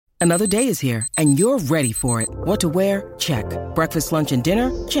Another day is here, and you're ready for it. What to wear? Check. Breakfast, lunch, and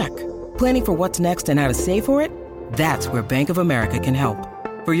dinner? Check. Planning for what's next and how to save for it? That's where Bank of America can help.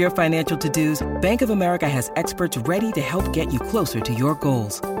 For your financial to-dos, Bank of America has experts ready to help get you closer to your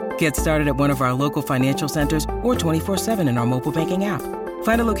goals. Get started at one of our local financial centers or 24/7 in our mobile banking app.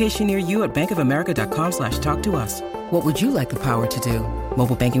 Find a location near you at bankofamerica.com/talktous. What would you like the power to do?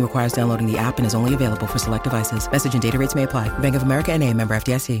 Mobile banking requires downloading the app and is only available for select devices. Message and data rates may apply. Bank of America N.A., member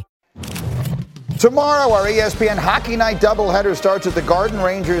FDIC. Tomorrow, our ESPN Hockey Night doubleheader starts at the Garden.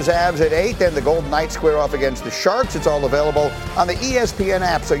 Rangers Avs at 8, then the Golden Knights square off against the Sharks. It's all available on the ESPN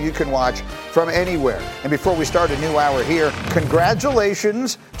app, so you can watch from anywhere. And before we start a new hour here,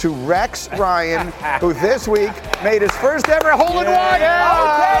 congratulations to Rex Ryan, who this week made his first ever hole-in-one.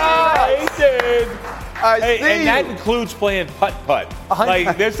 Yeah, he did. And that you. includes playing putt-putt.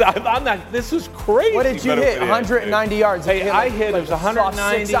 Like this, I'm not. This is crazy. What did you hit? 190 yards. Hey, I hit. It was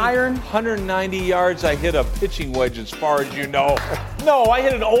 190. 6 iron. 190 yards. I hit a pitching wedge, as far as you know. No, I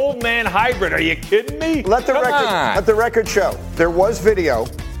hit an old man hybrid. Are you kidding me? Let the record show. There was video.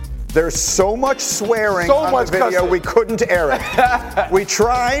 There's so much swearing on the video, cussing. we couldn't air it. We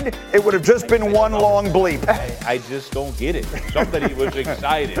tried. It would have just been one long bleep. I just don't get it. Somebody was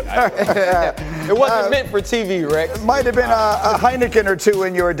excited. It wasn't meant for TV, Rex. It might have been a Heineken or two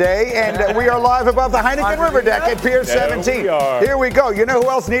in your day, and we are live above the Heineken River Deck at Pier 17. Here we go. You know who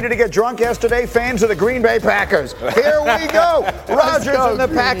else needed to get drunk yesterday? Fans of the Green Bay Packers. Here we go. Rodgers and the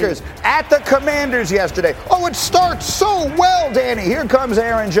Packers at the Commanders yesterday. Oh, it starts so well, Danny. Here comes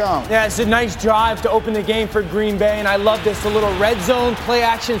Aaron Jones. Yeah, it's a nice drive to open the game for Green Bay, and I love this. A little red zone, play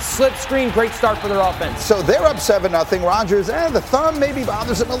action, slip screen, great start for their offense. So they're up 7-0. Rodgers, the thumb maybe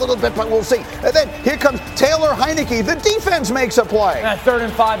bothers him a little bit, but we'll see. And then here comes Taylor Heineke. The defense makes a play. 3rd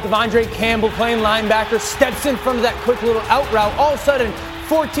and 5, Devondre Campbell playing linebacker, steps in front of that quick little out route. All of a sudden,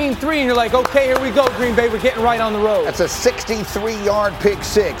 14-3, and you're like, okay, here we go, Green Bay. We're getting right on the road. That's a 63-yard pick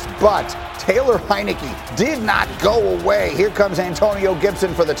six, but Taylor Heineke did not go away. Here comes Antonio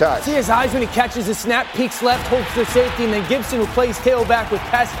Gibson for the touch. See his eyes when he catches the snap, peeks left, hopes for safety, and then Gibson, who plays tailback with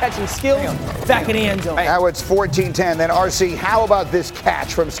pass-catching skills, back in the end zone. Now it's 14-10. Then, RC, how about this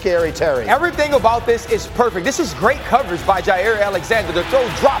catch from Scary Terry? Everything about this is perfect. This is great coverage by Jair Alexander. The throw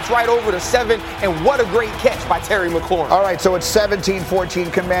drops right over the 7, and what a great catch by Terry McLaurin. All right, so it's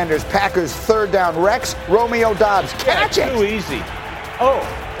 17-14 Commanders. Packers 3rd down. Rex, Romeo Doubs. Catch it. Too easy. Oh,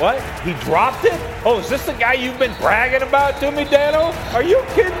 what? He dropped it? Oh, is this the guy you've been bragging about to me, Dano? Are you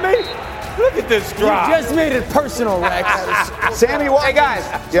kidding me? Look at this drop. You just made it personal, Rex. Sammy Watkins. Hey,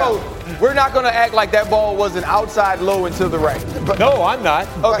 guys, so we're not going to act like that ball was an outside low and to the right. No, I'm not.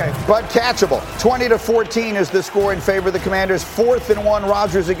 Okay. But catchable. 20-14 is the score in favor of the Commanders. 4th and 1.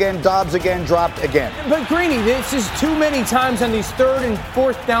 Rodgers again. Dobbs again. Dropped again. But, Greeny, this is too many times on these 3rd and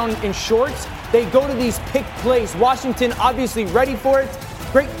 4th down in shorts. They go to these pick plays. Washington obviously ready for it.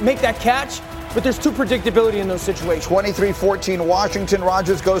 Great, make that catch. But there's too predictability in those situations. 23-14 Washington.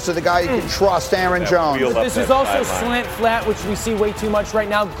 Rodgers goes to the guy you can trust, Aaron Jones. This is also slant flat, which we see way too much right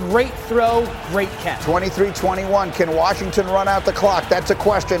now. Great throw, great catch. 23-21. Can Washington run out the clock? That's a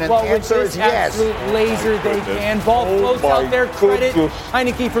question, and the answer is yes. Absolute laser they can. Ball floats out there. Credit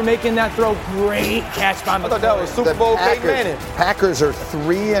Heineke for making that throw. Great catch by McCoy. I thought that was Super Bowl Peyton Manning. Packers are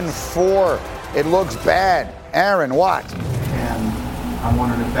 3-4. It looks bad. Aaron, what? And I'm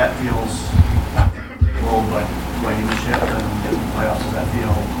wondering if that feels stable, but waiting to shift and get the playoffs, does that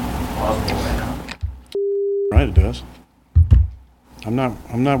feel plausible right now? Right, it does.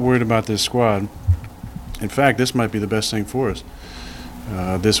 I'm not worried about this squad. In fact, this might be the best thing for us.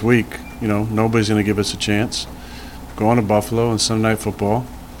 This week, nobody's going to give us a chance. Going to Buffalo and Sunday Night Football,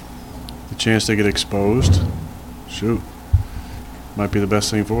 the chance to get exposed, might be the best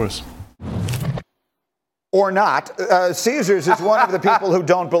thing for us. Or not. Caesars is one of the people who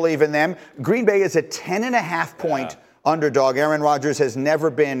don't believe in them. Green Bay is a 10.5-point underdog. Aaron Rodgers has never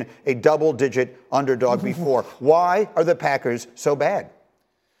been a double-digit underdog before. Why are the Packers so bad?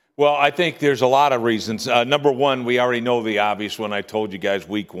 Well, I think there's a lot of reasons. Number one, we already know the obvious one. I told you guys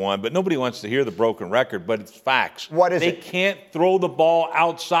week one, but nobody wants to hear the broken record, but it's facts. What is it? They can't throw the ball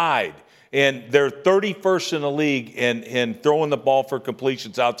outside. And they're 31st in the league in throwing the ball for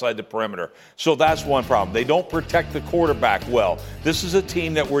completions outside the perimeter. So that's one problem. They don't protect the quarterback well. This is a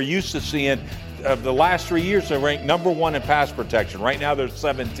team that we're used to seeing. The last 3 years, they ranked number 1 in pass protection. Right now, they're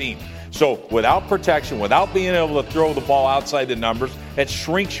 17th. So without protection, without being able to throw the ball outside the numbers, it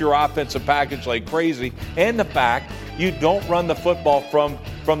shrinks your offensive package like crazy. And the fact you don't run the football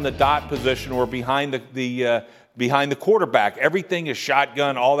from the dot position or behind the quarterback. Everything is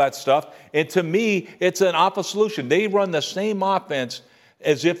shotgun, all that stuff. And to me, it's an awful solution. They run the same offense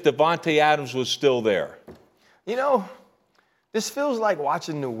as if Davante Adams was still there. You know, this feels like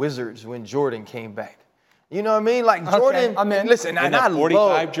watching the Wizards when Jordan came back. You know what I mean? Like Jordan, I mean, listen, and I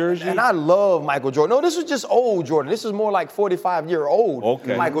 45 jersey? And I love Michael Jordan. No, this was just old Jordan. This is more like 45-year-old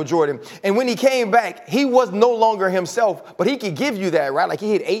Michael Jordan. And when he came back, he was no longer himself, but he could give you that, right? Like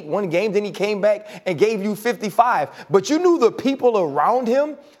he hit 8 one game, then he came back and gave you 55. But you knew the people around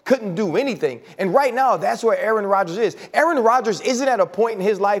him couldn't do anything. And right now, that's where Aaron Rodgers is. Aaron Rodgers isn't at a point in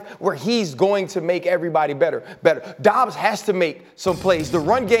his life where he's going to make everybody better. Dobbs has to make some plays. The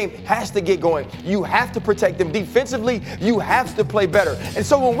run game has to get going. You have to protect them. Defensively, you have to play better. And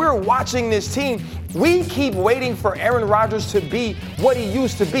so when we're watching this team, we keep waiting for Aaron Rodgers to be what he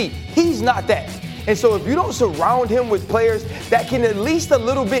used to be. He's not that. And so if you don't surround him with players that can at least a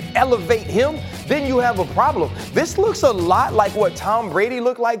little bit elevate him, then you have a problem. This looks a lot like what Tom Brady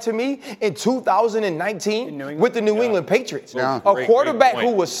looked like to me in 2019 with the New England Patriots. Yeah. A quarterback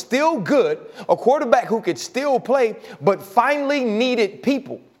who was still good, a quarterback who could still play, but finally needed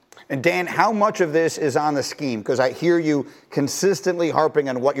people. And Dan, how much of this is on the scheme? Because I hear you consistently harping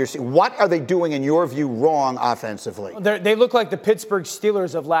on what you're seeing. What are they doing, in your view, wrong offensively? They look like the Pittsburgh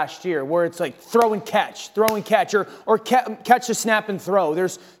Steelers of last year, where it's like throw and catch, or catch a snap and throw.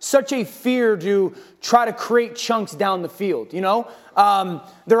 There's such a fear to try to create chunks down the field, you know?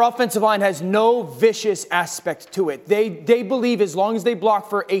 Their offensive line has no vicious aspect to it. They believe as long as they block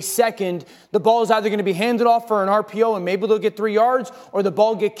for a second, the ball is either going to be handed off for an RPO and maybe they'll get 3 yards, or the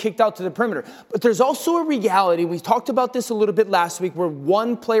ball get kicked out to the perimeter. But there's also a reality, we talked about this a little bit last week, where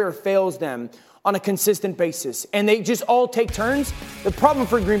one player fails them on a consistent basis, and they just all take turns. The problem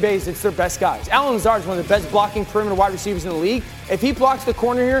for Green Bay is it's their best guys. Allen Lazard is one of the best blocking perimeter wide receivers in the league. If he blocks the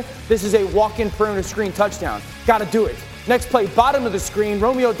corner here, this is a walk-in perimeter screen touchdown. Got to do it. Next play, bottom of the screen,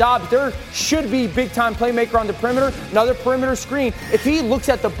 Romeo Doubs, there should be big-time playmaker on the perimeter, another perimeter screen. If he looks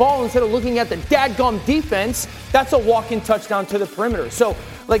at the ball instead of looking at the dadgum defense, that's a walk-in touchdown to the perimeter. So,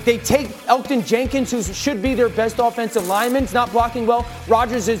 like, they take Elgton Jenkins, who should be their best offensive lineman, is not blocking well.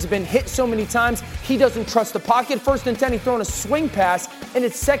 Rodgers has been hit so many times, he doesn't trust the pocket. 1st and 10, he's throwing a swing pass, and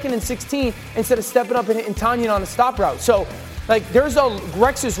it's 2nd and 16 instead of stepping up and hitting Tanyan on a stop route. So, like,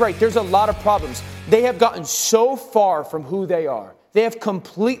 Rex is right, there's a lot of problems. They have gotten so far from who they are. They have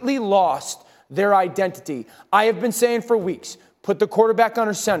completely lost their identity. I have been saying for weeks, put the quarterback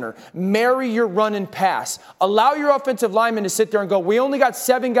under center, marry your run and pass, allow your offensive linemen to sit there and go, we only got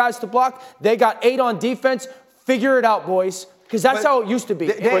 7 guys to block, they got 8 on defense, figure it out, boys. Because that's how it used to be.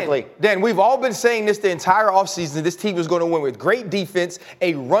 Dan, we've all been saying this the entire offseason. This team was going to win with great defense,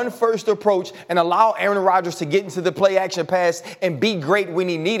 a run-first approach, and allow Aaron Rodgers to get into the play-action pass and be great when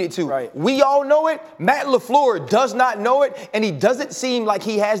he needed to. Right. We all know it. Matt LaFleur does not know it, and he doesn't seem like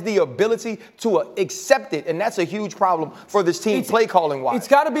he has the ability to accept it, and that's a huge problem for this team play-calling-wise. It's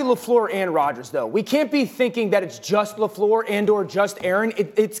got to be LaFleur and Rodgers, though. We can't be thinking that it's just LaFleur and or just Aaron.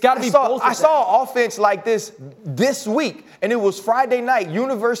 It's got to be both. I saw an offense like this week, and it was Friday night,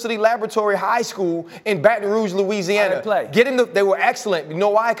 University Laboratory High School in Baton Rouge, Louisiana. They were excellent. You know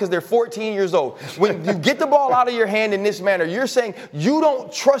why? Because they're 14 years old. When you get the ball out of your hand in this manner, you're saying you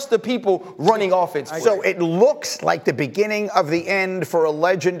don't trust the people running offense. So it looks like the beginning of the end for a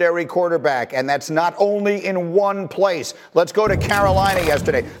legendary quarterback, and that's not only in one place. Let's go to Carolina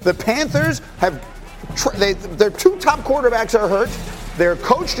yesterday. The Panthers have their 2 top quarterbacks are hurt. Their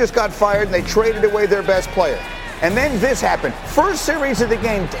coach just got fired, and they traded away their best player. And then this happened. First series of the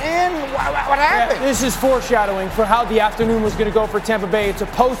game. Dan, what happened? Yeah, this is foreshadowing for how the afternoon was going to go for Tampa Bay. It's a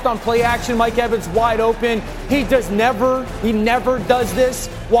post on play action. Mike Evans wide open. He never does this.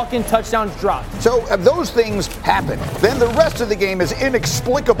 Walk-in touchdowns dropped. So those things happen. Then the rest of the game is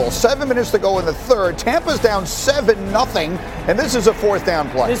inexplicable. 7 minutes to go in the third. Tampa's down 7-0, and this is a 4th down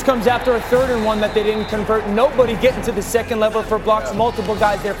play. This comes after a 3rd and 1 that they didn't convert. Nobody getting to the second level for blocks. Multiple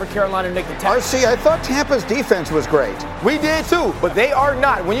guys there for Carolina to make the tackle. RC, I thought Tampa's defense was great. We did too, but they are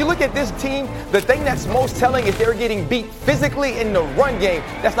not. When you look at this team, the thing that's most telling is they're getting beat physically in the run game.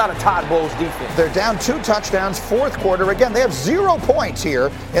 That's not a Todd Bowles defense. They're down 2 touchdowns, 4th quarter. Again, they have 0 points here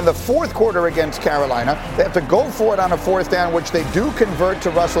in the 4th quarter against Carolina. They have to go for it on a 4th down, which they do convert to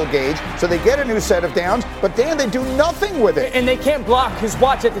Russell Gage. So they get a new set of downs, but Dan, they do nothing with it. And they can't block, because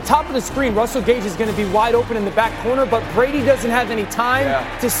watch, at the top of the screen, Russell Gage is going to be wide open in the back corner, but Brady doesn't have any time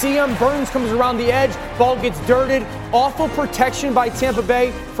to see him. Burns comes around the edge, ball gets dirty. averted awful protection by Tampa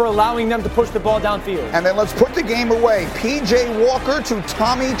Bay for allowing them to push the ball downfield. And then let's put the game away. P.J. Walker to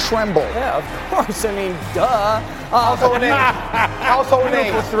Tommy Tremble. Yeah, of course. I mean, duh. Household names. Household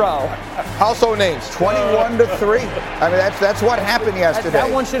names. Throw. Household names. 21-3. I mean, that's what happened yesterday.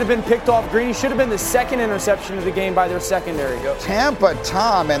 That one should have been picked off. Greeny should have been the second interception of the game by their secondary. Tampa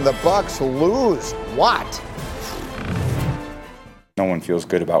Tom and the Bucs lose. What? No one feels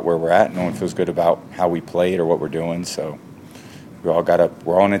good about where we're at. No one feels good about how we played or what we're doing. So we're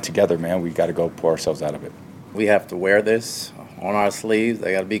all in it together, man. We got to go pull ourselves out of it. We have to wear this on our sleeves.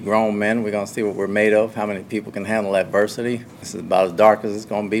 They got to be grown men. We're going to see what we're made of, how many people can handle adversity. This is about as dark as it's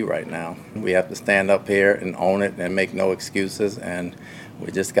going to be right now. We have to stand up here and own it and make no excuses, and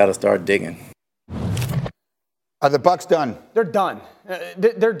we just got to start digging. Are the Bucs done? They're done.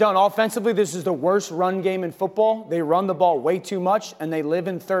 They're done. Offensively, this is the worst run game in football. They run the ball way too much, and they live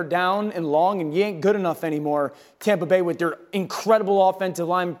in third down and long, and you ain't good enough anymore. Tampa Bay with their incredible offensive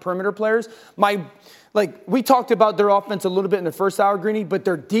line perimeter players. We talked about their offense a little bit in the first hour, Greeny, but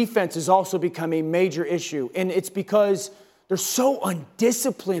their defense has also become a major issue, and it's because they're so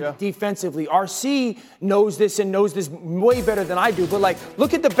undisciplined defensively. RC knows this and knows this way better than I do. But,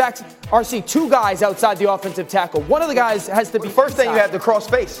 look at the backs. RC, two guys outside the offensive tackle. One of the guys has to be first thing you have to cross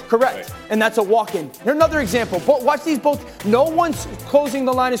space. Correct. Right. And that's a walk-in. Here's another example. Watch these both. No one's closing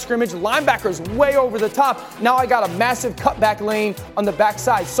the line of scrimmage. Linebackers way over the top. Now I got a massive cutback lane on the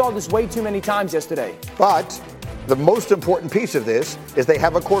backside. Saw this way too many times yesterday. But the most important piece of this is they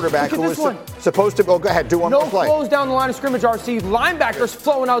have a quarterback who is supposed to go ahead, do one more play. No close down the line of scrimmage, RC. Linebackers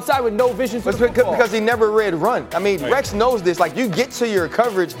flowing outside with no vision for the football. Because he never read run. I mean, Rex knows this. You get to your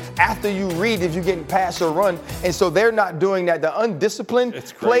coverage after you read if you're getting pass or run. And so they're not doing that. The undisciplined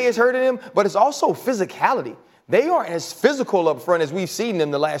play is hurting them, but it's also physicality. They aren't as physical up front as we've seen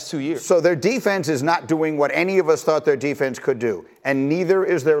them the last 2 years. So their defense is not doing what any of us thought their defense could do, and neither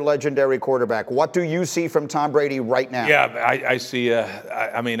is their legendary quarterback. What do you see from Tom Brady right now? Yeah, I see.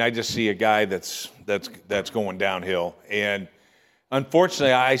 I just see a guy that's going downhill, and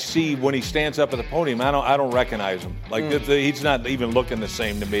unfortunately, I see when he stands up at the podium, I don't recognize him. He's not even looking the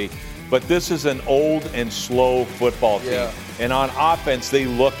same to me. But this is an old and slow football team. And on offense, they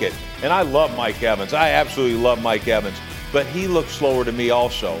look it. And I love Mike Evans. I absolutely love Mike Evans. But he looks slower to me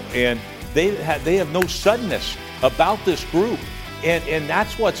also. And they have no suddenness about this group. And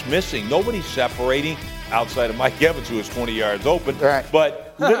that's what's missing. Nobody's separating outside of Mike Evans, who is 20 yards open. Right.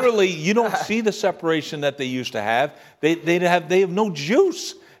 But literally, you don't see the separation that they used to have. They have no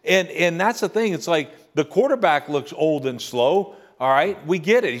juice. And that's the thing. It's like the quarterback looks old and slow. All right, we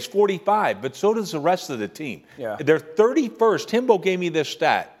get it. He's 45, but so does the rest of the team. Yeah. They're 31st. Timbo gave me this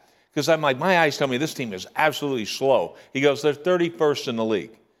stat because I'm like, my eyes tell me this team is absolutely slow. He goes, they're 31st in the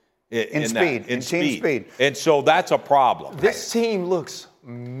league. In speed. And so that's a problem. This team looks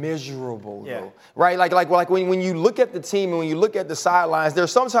miserable, though. Right? Like when you look at the team and when you look at the sidelines,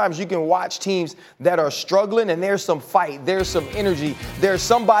 there's sometimes you can watch teams that are struggling and there's some fight, there's some energy, there's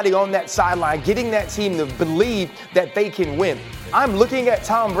somebody on that sideline getting that team to believe that they can win. I'm looking at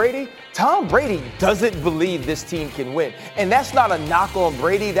Tom Brady. Tom Brady doesn't believe this team can win. And that's not a knock on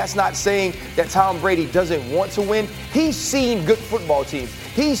Brady. That's not saying that Tom Brady doesn't want to win. He's seen good football teams.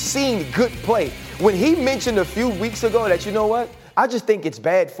 He's seen good play. When he mentioned a few weeks ago that, you know what, I just think it's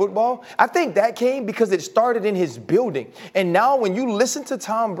bad football, I think that came because it started in his building. And now when you listen to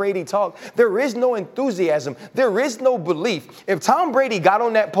Tom Brady talk, there is no enthusiasm. There is no belief. If Tom Brady got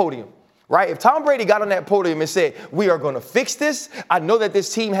on that podium, right? If Tom Brady got on that podium and said, we are going to fix this, I know that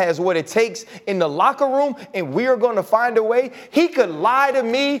this team has what it takes in the locker room, and we are going to find a way, he could lie to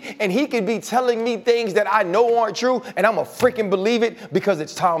me, and he could be telling me things that I know aren't true, and I'm going to freaking believe it because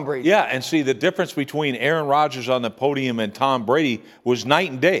it's Tom Brady. Yeah, and see, the difference between Aaron Rodgers on the podium and Tom Brady was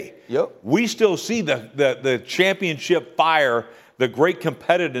night and day. Yep. We still see the championship fire, the great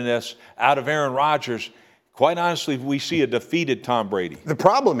competitiveness out of Aaron Rodgers. Quite honestly, we see a defeated Tom Brady. The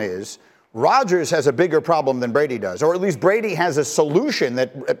problem is, Rodgers has a bigger problem than Brady does, or at least Brady has a solution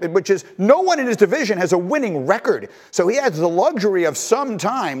which is no one in his division has a winning record. So he has the luxury of some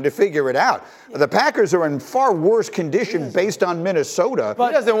time to figure it out. The Packers are in far worse condition based on Minnesota. But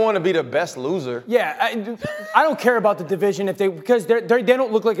he doesn't want to be the best loser. Yeah, I don't care about the division because they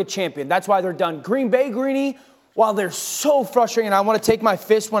don't look like a champion. That's why they're done. Green Bay, Greeny, while they're so frustrating, I want to take my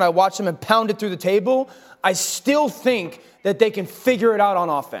fist when I watch them and pound it through the table, I still think that they can figure it out on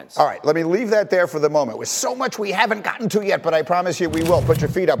offense. All right, let me leave that there for the moment. With so much we haven't gotten to yet, but I promise you we will. Put your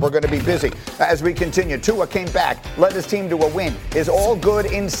feet up. We're going to be busy as we continue. Tua came back, led his team to a win. Is all good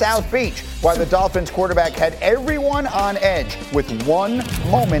in South Beach, while the Dolphins quarterback had everyone on edge with one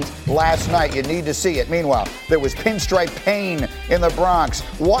moment last night. You need to see it. Meanwhile, there was pinstripe pain in the Bronx.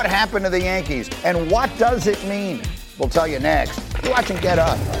 What happened to the Yankees, and what does it mean? We'll tell you next. You're watching Get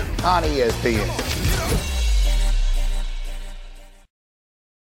Up on ESPN.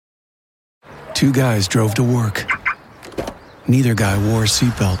 Two guys drove to work. Neither guy wore a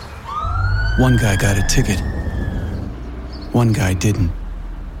seatbelt. One guy got a ticket. One guy didn't.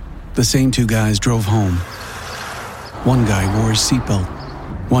 The same two guys drove home. One guy wore his seatbelt.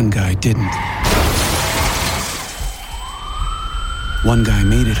 One guy didn't. One guy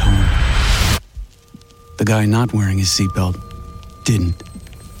made it home. The guy not wearing his seatbelt didn't.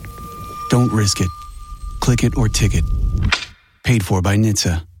 Don't risk it. Click it or ticket. Paid for by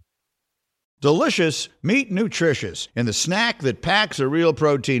NHTSA. Delicious, meet nutritious. In the snack that packs a real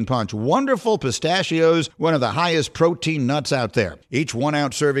protein punch, Wonderful Pistachios, one of the highest protein nuts out there. Each 1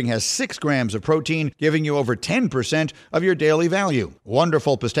 ounce serving has 6 grams of protein, giving you over 10% of your daily value.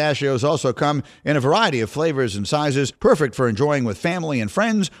 Wonderful Pistachios also come in a variety of flavors and sizes, perfect for enjoying with family and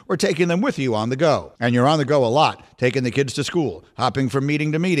friends or taking them with you on the go. And you're on the go a lot, taking the kids to school, hopping from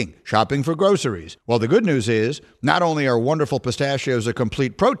meeting to meeting, shopping for groceries. Well, the good news is, not only are Wonderful Pistachios a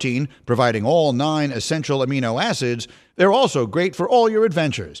complete protein, providing all 9 essential amino acids, they're also great for all your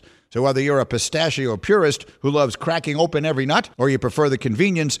adventures. So whether you're a pistachio purist who loves cracking open every nut, or you prefer the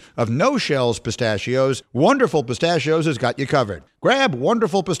convenience of no-shells pistachios, Wonderful Pistachios has got you covered. Grab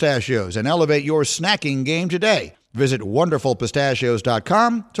Wonderful Pistachios and elevate your snacking game today. Visit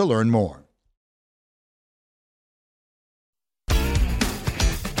wonderfulpistachios.com to learn more.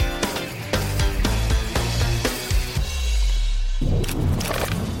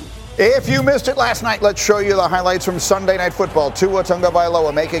 If you missed it last night, let's show you the highlights from Sunday Night Football. Tua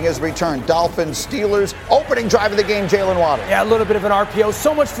Tagovailoa making his return. Dolphins, Steelers, opening drive of the game, Jalen Waddle. Yeah, a little bit of an RPO.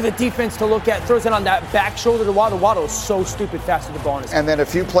 So much for the defense to look at. Throws it on that back shoulder to Waddle. Waddle is so stupid fast with the ball in his hand. And then a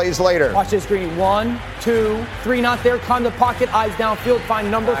few plays later. Watch this, Greeny. 1, 2, 3 not there. Climb the pocket, eyes downfield. Find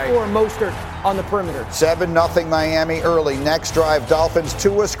number 4, Mostert on the perimeter. 7-0 Miami early. Next drive, Dolphins,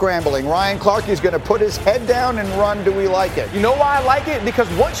 Tua scrambling. Ryan Clark is going to put his head down and run. Do we like it? You know why I like it? Because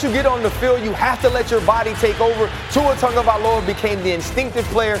once you get on the field, you have to let your body take over. Tua Tagovailoa became the instinctive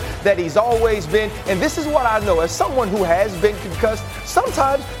player that he's always been. And this is what I know. As someone who has been concussed,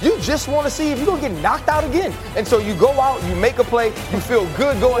 sometimes you just want to see if you're going to get knocked out again. And so you go out, you make a play, you feel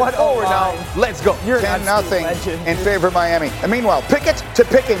good going forward now. Let's go. You're 10-0 in favor of Miami. And meanwhile, Pickett to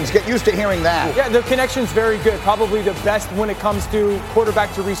Pickens. Get used to hearing that. Yeah, their connection's very good. Probably the best when it comes to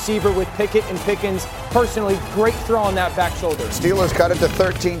quarterback to receiver with Pickett and Pickens. Personally, great throw on that back shoulder. Steelers cut it to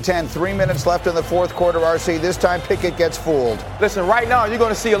 13-10. 3 minutes left in the fourth quarter, RC. This time, Pickett gets fooled. Listen, right now, you're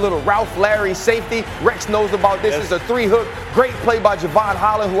going to see a little Ralph Larry safety. Rex knows about this. It's a 3-hook. Great play by Javon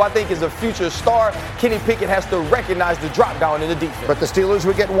Holland, who I think is a future star. Kenny Pickett has to recognize the drop down in the defense. But the Steelers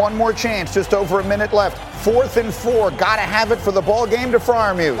would get one more chance. Just over a minute left. 4th and 4. Got to have it for the ball game to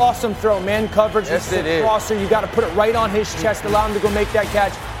Freiermuth. Awesome throw. Man coverage. Yes, this is a crosser. You got to put it right on his chest. Allow him to go make that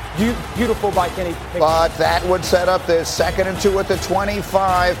catch. Beautiful by Kenny Pickett. But that would set up this 2nd and 2 at the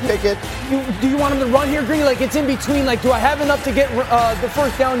 25. Pickett. Do you want him to run here, Green? Like, it's in between. Like, do I have enough to get the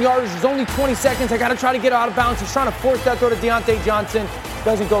first down yardage? There's only 20 seconds. I got to try to get out of bounds. He's trying to force that throw to Deontay Johnson.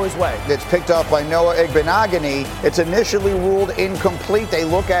 Doesn't go his way. It's picked off by Noah Igbenogany. It's initially ruled incomplete. They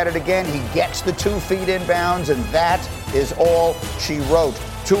look at it again. He gets the 2 feet in bounds, and that is all she wrote.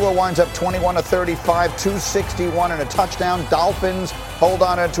 Tua winds up 21-35, 261 and a touchdown. Dolphins hold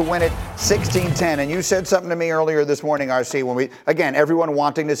on to win it 16-10. And you said something to me earlier this morning, RC, when everyone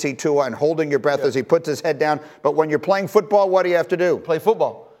wanting to see Tua and holding your breath as he puts his head down. But when you're playing football, what do you have to do? Play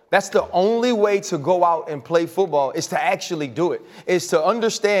football. That's the only way to go out and play football, is to actually do it. Is to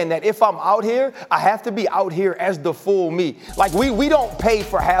understand that if I'm out here, I have to be out here as the full me. Like, we don't pay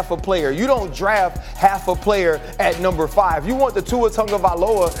for half a player. You don't draft half a player at number 5. You want the Tua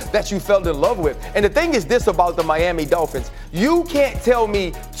Tagovailoa that you fell in love with. And the thing is this about the Miami Dolphins. You can't tell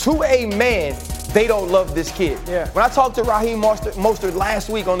me to a man they don't love this kid. Yeah. When I talked to Raheem Mostert last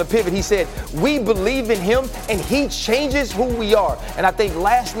week on the Pivot, he said, we believe in him and he changes who we are. And I think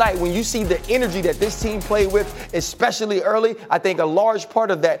last night when you see the energy that this team played with, especially early, I think a large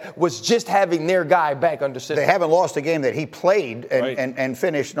part of that was just having their guy back under center. They haven't lost a game that he played and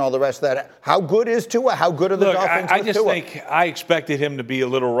finished and all the rest of that. How good is Tua? How good are the Dolphins I with just Tua? think I expected him to be a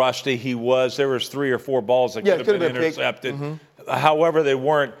little rusty. He was. There was 3 or 4 balls that could have been intercepted. Mm-hmm. However, they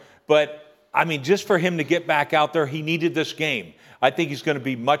weren't. But, I mean, just for him to get back out there, he needed this game. I think he's going to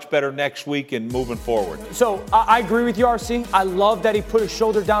be much better next week and moving forward. So I agree with you, RC. I love that he put his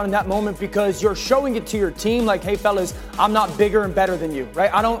shoulder down in that moment because you're showing it to your team like, hey, fellas, I'm not bigger and better than you,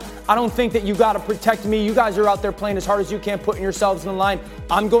 right? I don't think that you got to protect me. You guys are out there playing as hard as you can, putting yourselves in the line.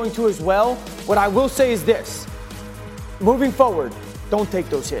 I'm going to as well. What I will say is this. Moving forward, don't take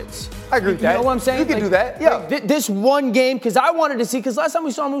those hits. I agree with that. You know what I'm saying? You can do that, yeah. Like this one game, because I wanted to see, because last time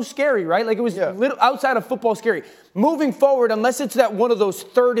we saw him, it was scary, right? Like it was little outside of football scary. Moving forward, unless it's that one of those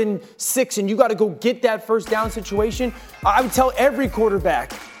 3rd and 6 and you got to go get that first down situation, I would tell every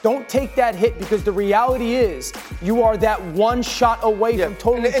quarterback, don't take that hit because the reality is you are that one shot away from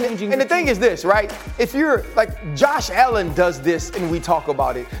totally changing. And the thing is this, right? If you're like Josh Allen does this and we talk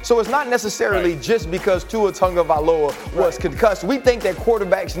about it. So it's not necessarily just because Tua Tagovailoa was concussed. We think that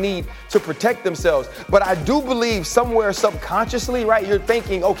quarterbacks need to protect themselves. But I do believe somewhere subconsciously, right, you're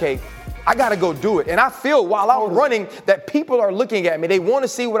thinking, okay, I got to go do it. And I feel while I'm running that people are looking at me. They want to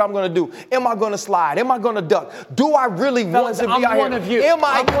see what I'm going to do. Am I going to slide? Am I going to duck? Do I really want to be out here? One of you. Am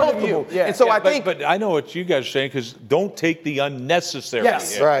I comfortable? Yeah. And so I think. But I know what you guys are saying because don't take the unnecessary.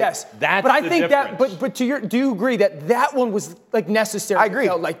 Yes, hit. right. Yes. That's but I the think difference. that. But to your, do you agree that one was like necessary? I agree.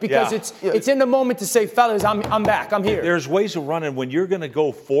 Like because it's in the moment to say, fellas, I'm back. I'm here. There's ways of running when you're going to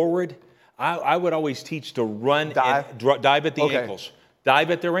go forward. I would always teach to run Dive? and dive at the ankles.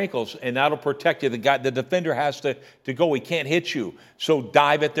 Dive at their ankles, and that'll protect you. The defender has to go. He can't hit you. So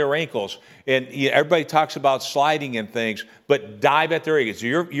dive at their ankles. And everybody talks about sliding and things, but dive at their ankles. So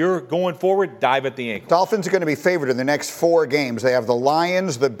you're going forward, dive at the ankles. Dolphins are going to be favored in the next 4 games. They have the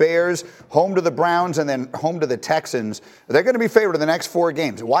Lions, the Bears, home to the Browns, and then home to the Texans. They're going to be favored in the next 4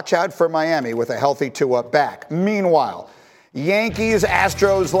 games. Watch out for Miami with a healthy Tua back. Meanwhile, Yankees,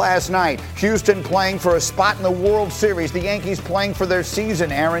 Astros last night. Houston playing for a spot in the World Series. The Yankees playing for their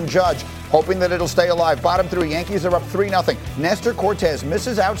season. Aaron Judge hoping that it'll stay alive. Bottom 3, Yankees are up 3-0. Nestor Cortez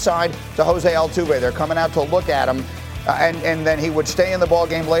misses outside to Jose Altuve. They're coming out to look at him. And then he would stay in the ball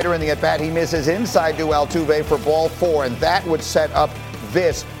game later in the at-bat. He misses inside to Altuve for ball 4, and that would set up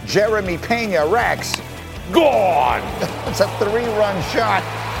this. Jeremy Pena, Rex. Gone! It's a 3-run shot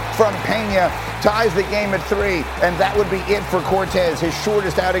from Pena, ties the game at 3, and that would be it for Cortez, his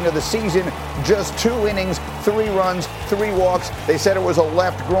shortest outing of the season, just 2 innings, 3 runs, 3 walks. They said it was a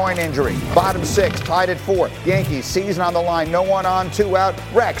left groin injury. Bottom 6, tied at 4. Yankees, season on the line, no one on, 2 out.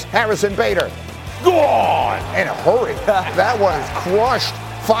 Rex, Harrison Bader. Gone! In a hurry. That one is crushed.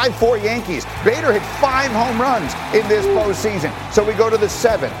 5-4 Yankees. Bader hit 5 home runs in this postseason. So we go to the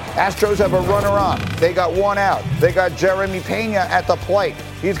 7th. Astros have a runner on. They got 1 out. They got Jeremy Pena at the plate.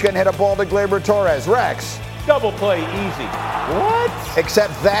 He's going to hit a ball to Gleyber Torres. Rex. Double play easy. What?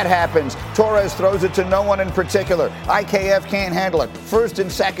 Except that happens. Torres throws it to no one in particular. IKF can't handle it. First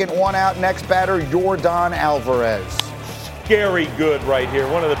and second, 1 out. Next batter, Yordan Alvarez. Scary good right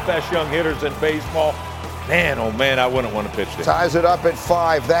here. One of the best young hitters in baseball. Man, oh man, I wouldn't want to pitch this. Ties it up at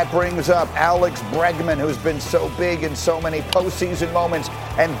 5. That brings up Alex Bregman, who's been so big in so many postseason moments.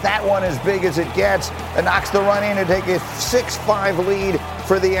 And that one as big as it gets. And knocks the run in to take a 6-5 lead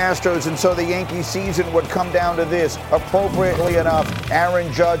for the Astros. And so the Yankee season would come down to this. Appropriately enough,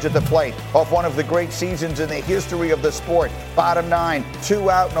 Aaron Judge at the plate off one of the great seasons in the history of the sport. Bottom 9, 2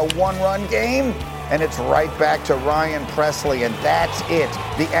 out in a 1-run game. And it's right back to Ryan Presley, and that's it.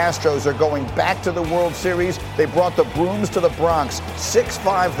 The Astros are going back to the World Series. They brought the brooms to the Bronx.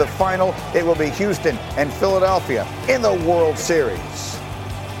 6-5 the final. It will be Houston and Philadelphia in the World Series.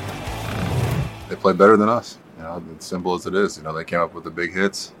 They play better than us. You know, it's simple as it is. You know, they came up with the big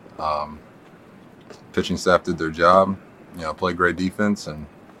hits. Pitching staff did their job. You know, played great defense, and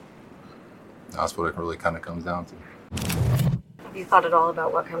that's what it really kind of comes down to. Have you thought at all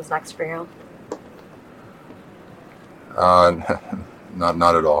about what comes next for you? Not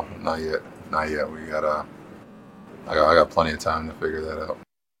at all. Not yet. We got I got plenty of time to figure that out.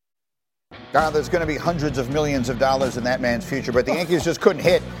 Now, there's going to be hundreds of millions of dollars in that man's future, but the Yankees just couldn't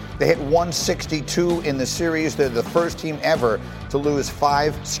hit. They hit 162 in the series. They're the first team ever to lose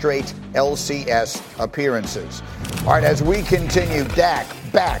 5 straight LCS appearances. All right, as we continue, Dak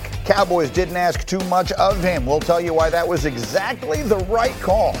back. Cowboys didn't ask too much of him. We'll tell you why that was exactly the right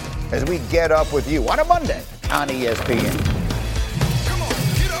call. as we get up with you on a Monday on ESPN.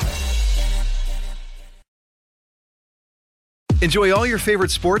 Enjoy all your favorite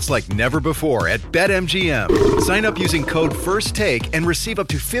sports like never before at BetMGM. Sign up using code FIRSTTAKE and receive up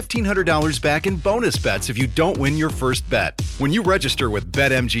to $1,500 back in bonus bets if you don't win your first bet. When you register with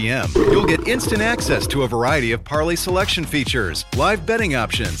BetMGM, you'll get instant access to a variety of parlay selection features, live betting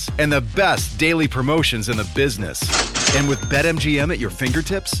options, and the best daily promotions in the business. And with BetMGM at your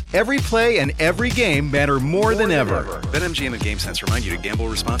fingertips, every play and every game matter more than ever. BetMGM and GameSense remind you to gamble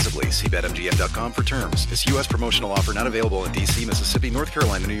responsibly. See BetMGM.com for terms. This U.S. promotional offer not available in D.C., Mississippi, North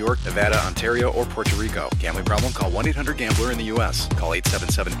Carolina, New York, Nevada, Ontario, or Puerto Rico. Gambling problem? Call 1-800-GAMBLER in the U.S. Call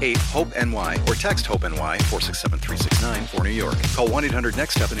 877-8-HOPE-NY or text HOPE-NY 467-369 for New York. Call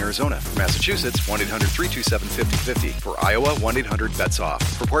 1-800-NEXT-STEP in Arizona. For Massachusetts, 1-800-327-5050. For Iowa, 1-800-BETS-OFF.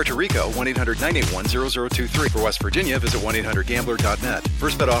 For Puerto Rico, 1-800-981-0023. For West Virginia, visit 1-800-GAMBLER.net.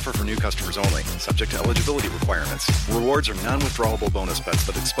 First bet offer for new customers only. Subject to eligibility requirements. Rewards are non-withdrawable bonus bets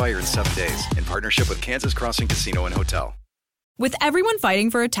that expire in 7 days. In partnership with Kansas Crossing Casino and Hotel. With everyone fighting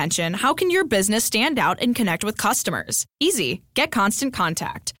for attention, how can your business stand out and connect with customers? Easy. Get Constant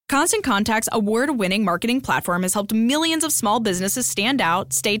Contact. Constant Contact's award-winning marketing platform has helped millions of small businesses stand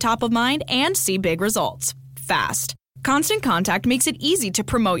out, stay top of mind, and see big results. Fast. Constant Contact makes it easy to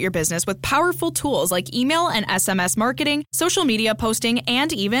promote your business with powerful tools like email and SMS marketing, social media posting,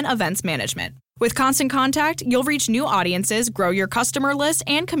 and even events management. With Constant Contact, you'll reach new audiences, grow your customer list,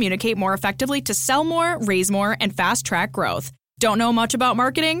 and communicate more effectively to sell more, raise more, and fast-track growth. Don't know much about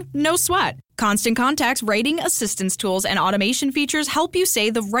marketing? No sweat. Constant Contact's writing assistance tools and automation features help you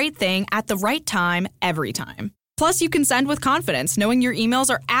say the right thing at the right time, every time. Plus, you can send with confidence, knowing your emails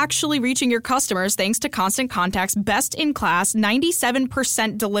are actually reaching your customers thanks to Constant Contact's best-in-class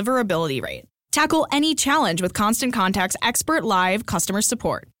 97% deliverability rate. Tackle any challenge with Constant Contact's expert live customer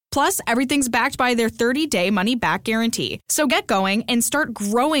support. Plus, everything's backed by their 30-day money-back guarantee. So get going and start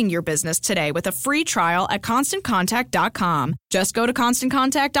growing your business today with a free trial at ConstantContact.com. Just go to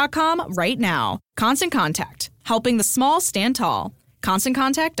ConstantContact.com right now. Constant Contact, helping the small stand tall.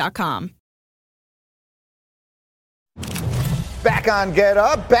 ConstantContact.com. Back on Get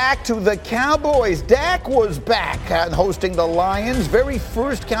Up, back to the Cowboys. Dak was back hosting the Lions. Very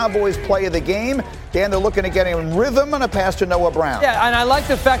first Cowboys play of the game. Dan, they're looking to get him in rhythm on a pass to Noah Brown. Yeah, and I like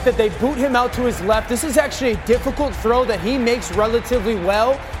the fact that they boot him out to his left. This is actually a difficult throw that he makes relatively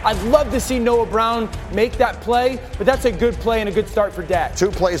well. I'd love to see Noah Brown make that play, but that's a good play and a good start for Dak. 2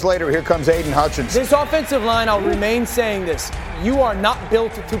 plays later, here comes Aiden Hutchinson. This offensive line, I'll remain saying this. You are not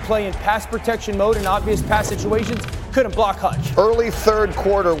built to play in pass protection mode in obvious pass situations. Couldn't block Hutch. Early third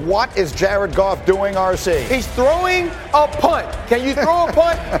quarter, what is Jared Goff doing, RC? He's throwing a punt. Can you throw a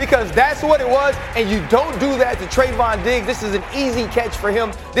punt? Because that's what it was, and you don't do that to Trayvon Diggs. This is an easy catch for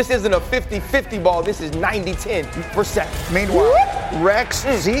him. This isn't a 50-50 ball. This is 90-10 for second. Meanwhile, Rex,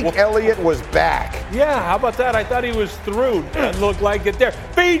 Zeke Elliott was back. Yeah, how about that? I thought he was through. Didn't look like it there.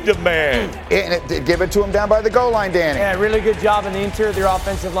 Feed the man. And give it to him down by the goal line, Danny. Yeah, really good job in the interior of their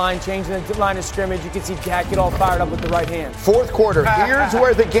offensive line, changing the line of scrimmage. You can see Dak get all fired up with the right hand. Fourth quarter, here's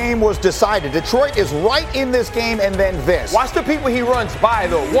where the game was decided. Detroit is right in this game, and then this. Watch the people he runs by,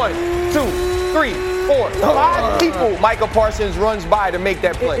 though. 1, 2, 3, 4, 5 people Micah Parsons runs by to make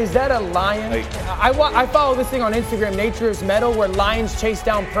that play. Is that a lion? I follow this thing on Instagram, Nature is Metal, where lions chase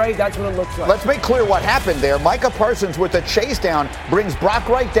down prey. That's what it looks like. Let's make clear what happened there. Micah Parsons with the chase down brings Brock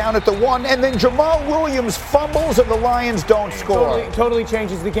Wright down at the 1, and then Jamal Williams fumbles and the Lions don't score. Totally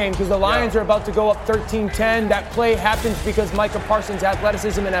changes the game because the Lions are about to go up 13-10. That play happens because Micah Parsons'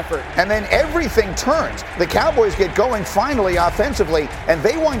 athleticism and effort. And then everything turns. The Cowboys get going finally offensively, and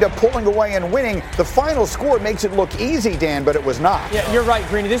they wind up pulling away and winning. The final score makes it look easy, Dan, but it was not. Yeah, you're right,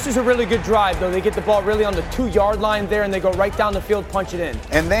 Greeny. This is a really good drive, though. They get the ball really on the 2-yard line there, and they go right down the field, punch it in.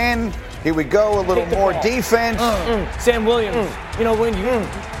 And then, here we go, a little more defense. Sam Williams. You know, when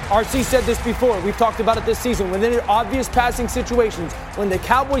RC said this before. We've talked about it this season. When they're in obvious passing situations, when the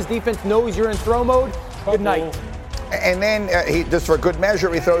Cowboys defense knows you're in throw mode, good night. And then, just for good measure,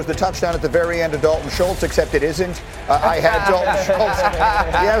 he throws the touchdown at the very end of Dalton Schultz, except it isn't. I had Dalton Schultz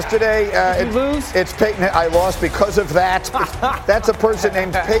yesterday. Did you lose? It's Peyton. I lost because of that. That's a person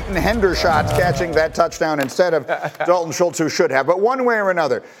named Peyton Hendershot catching that touchdown instead of Dalton Schultz, who should have. But one way or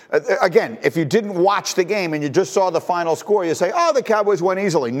another, again, if you didn't watch the game and you just saw the final score, you say, oh, the Cowboys won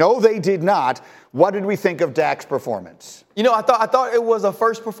easily. No, they did not. What did we think of Dak's performance? You know, I thought it was a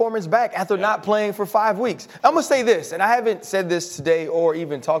first performance back after not playing for 5 weeks. I'm going to say this, and I haven't said this today or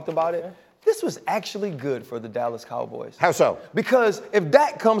even talked about it. this was actually good for the Dallas Cowboys. How so? Because if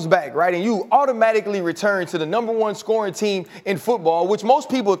Dak comes back, right, and you automatically return to the number one scoring team in football, which most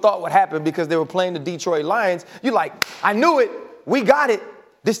people thought would happen because they were playing the Detroit Lions, you're like, I knew it. We got it.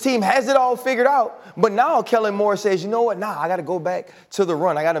 This team has it all figured out. But now Kellen Moore says, you know what? I got to go back to the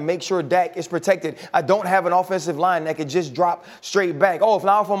run. I got to make sure Dak is protected. I don't have an offensive line that can just drop straight back. Oh, if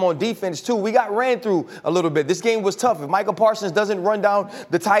I'm on defense, too, we got ran through a little bit. This game was tough. If Michael Parsons doesn't run down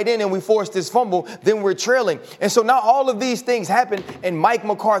the tight end and we force this fumble, then we're trailing. And so now all of these things happen, and Mike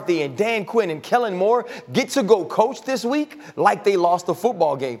McCarthy and Dan Quinn and Kellen Moore get to go coach this week like they lost a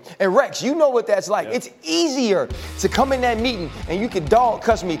football game. And Rex, you know what that's like. Yeah. It's easier to come in that meeting and you can dog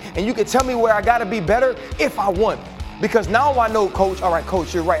cuss me and you can tell me where I got to be better if I want. Because now I know, Coach, all right,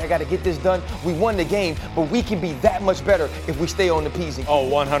 Coach, you're right. I got to get this done. We won the game, but we can be that much better if we stay on the P's and Q's. Oh,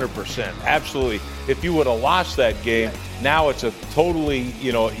 100%. Absolutely. If you would have lost that game, now it's a totally,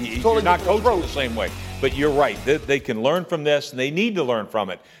 you're not coaching the same way. But you're right. They can learn from this, and they need to learn from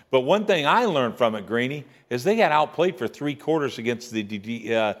it. But one thing I learned from it, Greeny, is they got outplayed for 3 quarters against the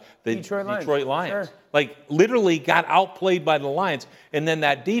Detroit Lions. Sure. Like, literally got outplayed by the Lions. And then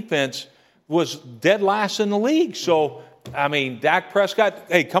that defense was dead last in the league. So, I mean, Dak Prescott,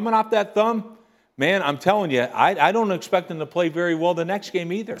 hey, coming off that thumb, man, I'm telling you, I don't expect them to play very well the next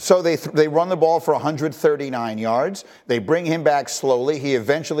game either. So they run the ball for 139 yards. They bring him back slowly. He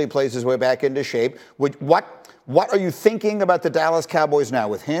eventually plays his way back into shape. What are you thinking about the Dallas Cowboys now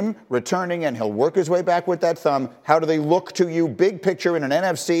with him returning and he'll work his way back with that thumb? How do they look to you, big picture in an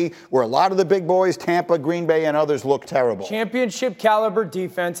NFC where a lot of the big boys, Tampa, Green Bay, and others look terrible? Championship caliber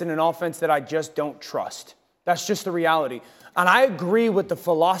defense and an offense that I just don't trust. That's just the reality. And I agree with the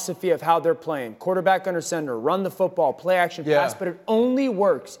philosophy of how they're playing. Quarterback under center, run the football, play action pass, but it only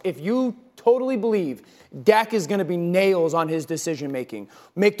works if you totally believe Dak is going to be nails on his decision-making.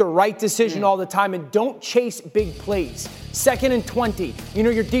 Make the right decision all the time and don't chase big plays. 2nd and 20. You know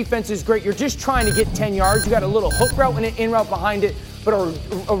your defense is great. You're just trying to get 10 yards. You got a little hook route and an in route behind it, but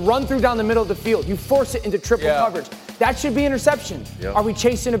a run through down the middle of the field. You force it into triple coverage. That should be interception. Yep. Are we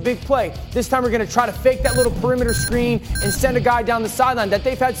chasing a big play? This time we're going to try to fake that little perimeter screen and send a guy down the sideline that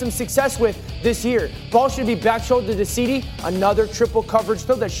they've had some success with this year. Ball should be back shoulder to CeeDee. Another triple coverage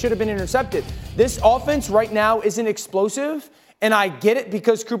throw that should have been intercepted. This offense right now isn't explosive, and I get it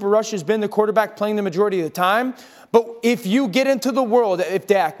because Cooper Rush has been the quarterback playing the majority of the time. But if you get into the world, if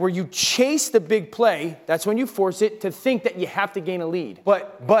Dak, where you chase the big play, that's when you force it to think that you have to gain a lead.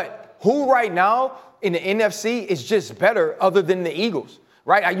 But who right now in the NFC is just better other than the Eagles,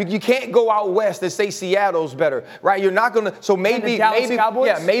 right? You can't go out west and say Seattle's better, right? You're not going to. So maybe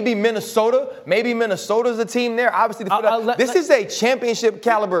Minnesota. Maybe Minnesota's a team there. Obviously, this is a championship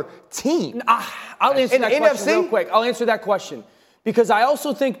caliber team. I'll answer that question real quick. I'll answer that question. Because I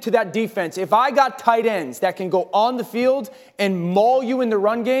also think to that defense, if I got tight ends that can go on the field and maul you in the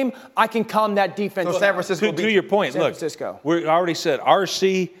run game, I can calm that defense. So San Francisco to your point, San Francisco. We already said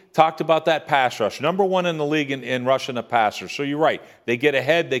RC talked about that pass rush. Number 1 in the league in rushing the passer. So you're right. They get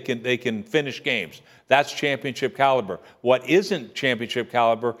ahead, they can finish games. That's championship caliber. What isn't championship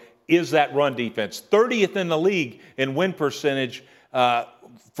caliber is that run defense. 30th in the league in win percentage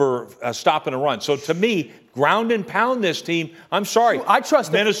for stopping a run. So to me, ground and pound this team. I'm sorry. I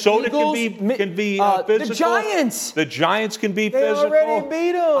trust Minnesota Eagles, can be physical. The Giants. The Giants can be they physical. They already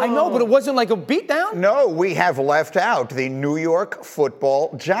beat them. I know, but it wasn't like a beatdown. No, we have left out the New York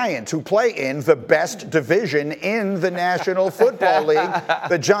Football Giants, who play in the best division in the National Football League.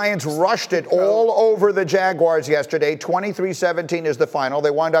 The Giants rushed it all over the Jaguars yesterday. 23-17 is the final. They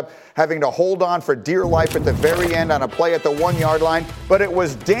wound up having to hold on for dear life at the very end on a play at the 1-yard line. But it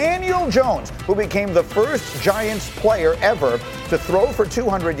was Daniel Jones who became the first Giants player ever to throw for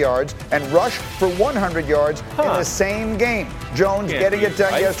 200 yards and rush for 100 yards in the same game. Jones getting it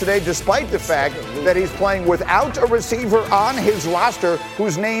done yesterday, despite the fact that he's playing without a receiver on his roster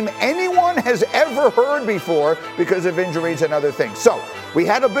whose name anyone has ever heard before because of injuries and other things. So we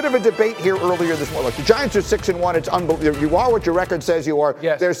had a bit of a debate here earlier this morning. Look, the Giants are 6-1. It's unbelievable. You are what your record says you are.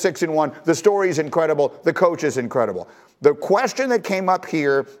 Yes. They're 6-1. The story is incredible. The coach is incredible. The question that came up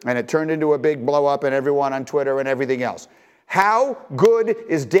here, and it turned into a big blow up and everyone on Twitter and everything else. How good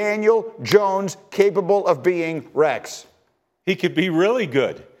is Daniel Jones capable of being, Rex? He could be really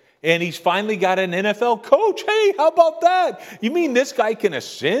good. And he's finally got an NFL coach. Hey, how about that? You mean this guy can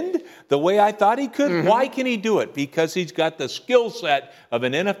ascend the way I thought he could? Mm-hmm. Why can he do it? Because he's got the skill set of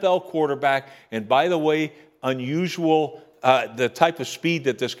an NFL quarterback. And by the way, unusual, the type of speed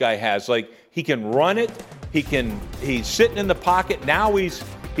that this guy has. Like, he can run it. He's sitting in the pocket. Now he's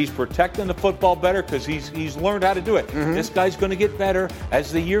He's protecting the football better because he's learned how to do it. Mm-hmm. This guy's going to get better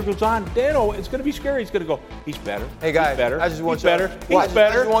as the year goes on. Dano, it's going to be scary. He's going to go, he's better. Hey, guys, he's better. I just want he's better. He's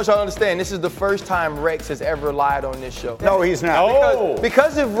better. I just want y'all to understand, this is the first time Rex has ever lied on this show. No, he's not.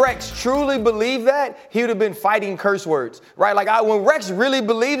 Because if Rex truly believed that, he would have been fighting curse words, right? Like, when Rex really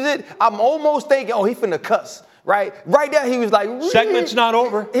believes it, I'm almost thinking, he finna cuss. Right there, he was like, segment's not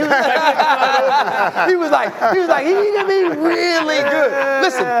over. He was like, he need to be really good.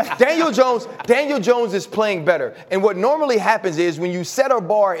 Listen, Daniel Jones is playing better. And what normally happens is when you set a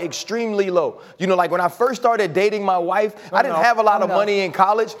bar extremely low, like when I first started dating my wife, I didn't have a lot of money in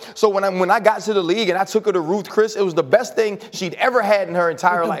college. So when I got to the league and I took her to Ruth Chris, it was the best thing she'd ever had in her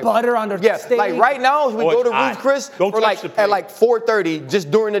entire life. Butter on her steak. Like right now, we go to Ruth Chris at 4:30 just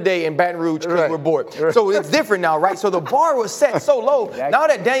during the day in Baton Rouge because we're bored. So it's different now, right? So the bar was set so low. Now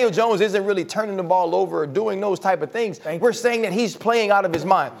that Daniel Jones isn't really turning the ball over or doing those type of things, we're saying that he's playing out of his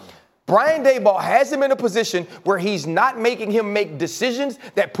mind. Brian Daboll has him in a position where he's not making him make decisions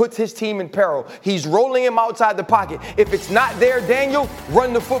that puts his team in peril. He's rolling him outside the pocket. If it's not there, Daniel,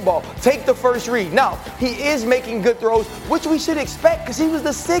 run the football. Take the first read. Now, he is making good throws, which we should expect because he was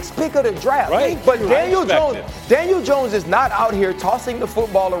the 6th pick of the draft. Right. But Daniel Jones is not out here tossing the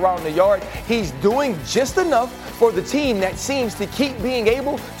football around the yard. He's doing just enough for the team that seems to keep being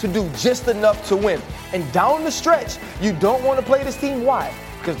able to do just enough to win. And down the stretch, you don't want to play this team. Why?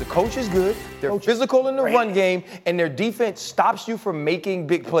 Because the coach is good, they're physical in the run game, and their defense stops you from making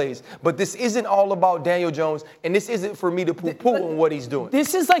big plays. But this isn't all about Daniel Jones, and this isn't for me to poo-poo on what he's doing.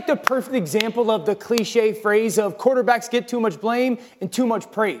 This is like the perfect example of the cliche phrase of quarterbacks get too much blame and too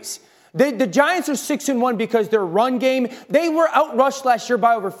much praise. The Giants are 6-1 because their run game, they were outrushed last year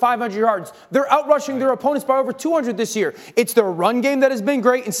by over 500 yards. They're outrushing their opponents by over 200 this year. It's their run game that has been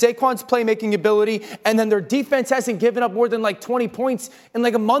great and Saquon's playmaking ability, and then their defense hasn't given up more than 20 points in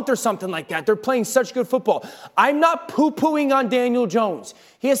a month or something like that. They're playing such good football. I'm not poo-pooing on Daniel Jones.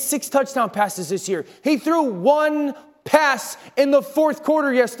 He has 6 touchdown passes this year. He threw 1 pass in the 4th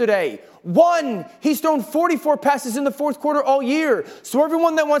quarter yesterday. 1. He's thrown 44 passes in the 4th quarter all year. So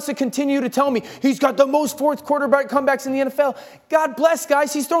everyone that wants to continue to tell me he's got the most 4th quarterback comebacks in the NFL, God bless,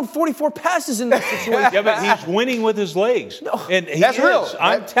 guys. He's thrown 44 passes in this situation. Yeah, but he's winning with his legs. No, and that's real.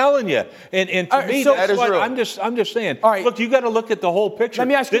 I'm telling you. And to me, that is real. I'm just saying. All right. Look, you got to look at the whole picture. Let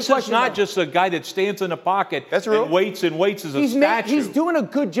me ask you a question. This is not just a guy that stands in the pocket and waits as a statue. He's doing a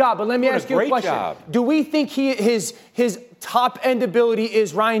good job, but let me ask you a question. Job. Do we think his top-end ability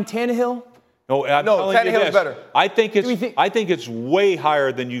is Ryan Tannehill? No, Tannehill's better. I think it's way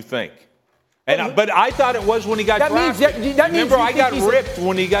higher than you think. But I thought it was when he got drafted. Remember, I got ripped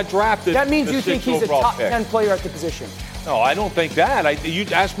when he got drafted. That means you think he's a top 10 player at the position. No, I don't think that. You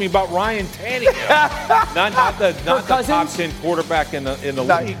asked me about Ryan Tannehill, not the top 10 quarterback in the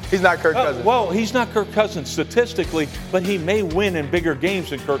league. He's not Kirk Cousins. Well, he's not Kirk Cousins statistically, but he may win in bigger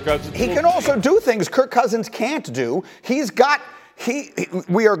games than Kirk Cousins. He can also do things Kirk Cousins can't do.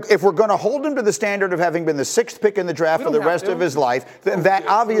 If we're going to hold him to the standard of having been the 6th pick in the draft for the rest of his life, then that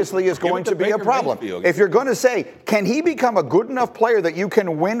obviously is going to be a problem. If you're going to say, can he become a good enough player that you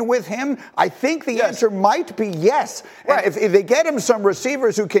can win with him? I think the answer might be yes. Right. If they get him some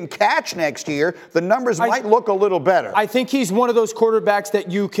receivers who can catch next year, the numbers might look a little better. I think he's one of those quarterbacks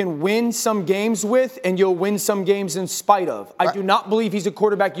that you can win some games with and you'll win some games in spite of. I do not believe he's a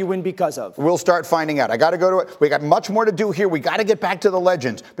quarterback you win because of. We'll start finding out. I got to go to it. We got much more to do here. We got to get back to the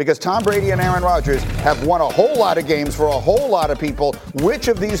legends because Tom Brady and Aaron Rodgers have won a whole lot of games for a whole lot of people. Which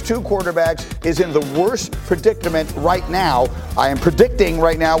of these 2 quarterbacks is in the worst predicament right now? I am predicting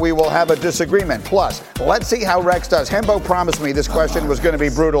right now we will have a disagreement. Plus, let's see how Rex does. Hembo promised me this question was going to be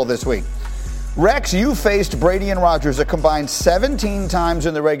brutal this week. Rex, you faced Brady and Rodgers a combined 17 times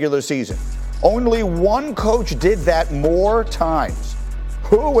in the regular season. Only one coach did that more times.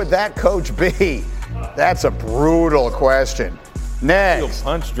 Who would that coach be? That's a brutal question. Next.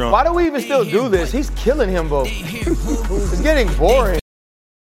 Why do we even still do this? He's killing him, Bo. It's getting boring.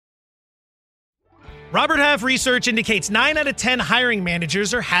 Robert Half research indicates 9 out of 10 hiring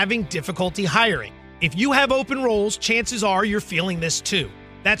managers are having difficulty hiring. If you have open roles, chances are you're feeling this too.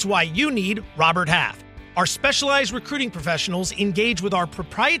 That's why you need Robert Half. Our specialized recruiting professionals engage with our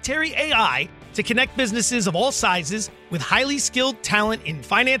proprietary AI to connect businesses of all sizes with highly skilled talent in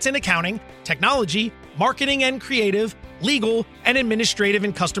finance and accounting, technology, marketing and creative, legal, and administrative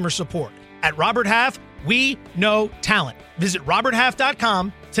and customer support. At Robert Half, we know talent. Visit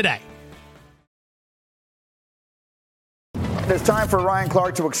roberthalf.com today. It's time for Ryan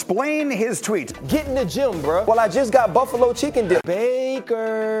Clark to explain his tweet. Get in the gym, bro. Well, I just got buffalo chicken dip.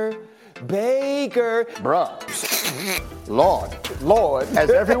 Baker. Bruh. Lord. As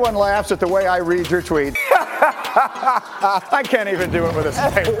everyone laughs at the way I read your tweet. I can't even do it with a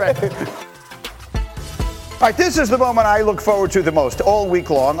straight face. All right, this is the moment I look forward to the most all week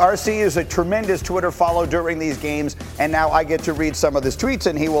long. RC is a tremendous Twitter follow during these games, and now I get to read some of his tweets,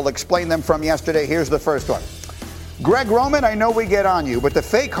 and he will explain them from yesterday. Here's the first one. Greg Roman, I know we get on you, but the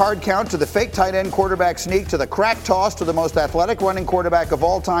fake hard count to the fake tight end quarterback sneak to the crack toss to the most athletic running quarterback of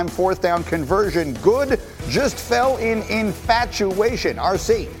all time, fourth down conversion, good, just fell in infatuation.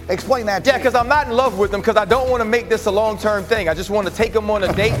 RC, explain that to me. Yeah, because I'm not in love with him because I don't want to make this a long-term thing. I just want to take him on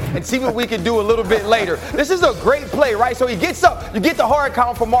a date and see what we can do a little bit later. This is a great play, right? So he gets up. You get the hard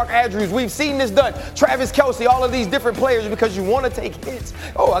count from Mark Andrews. We've seen this done. Travis Kelce, all of these different players because you want to take hits.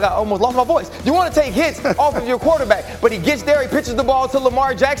 Oh, I almost lost my voice. You want to take hits off of your quarterback. But he gets there, he pitches the ball to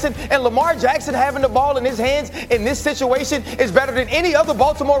Lamar Jackson, and Lamar Jackson having the ball in his hands in this situation is better than any other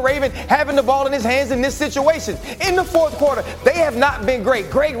Baltimore Raven having the ball in his hands in this situation. In the fourth quarter, they have not been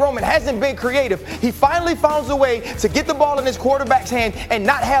great. Greg Roman hasn't been creative. He finally finds a way to get the ball in his quarterback's hand and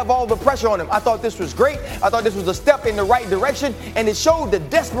not have all the pressure on him. I thought this was great. I thought this was a step in the right direction, and it showed the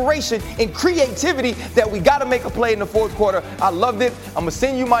desperation and creativity that we got to make a play in the fourth quarter. I loved it. I'm going to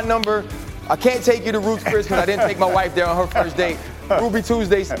send you my number. I can't take you to Ruth's Chris because I didn't take my wife there on her first date. Ruby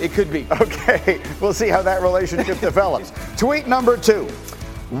Tuesdays, it could be. Okay, we'll see how that relationship develops. Tweet number 2.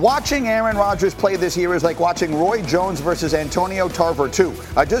 Watching Aaron Rodgers play this year is like watching Roy Jones versus Antonio Tarver 2.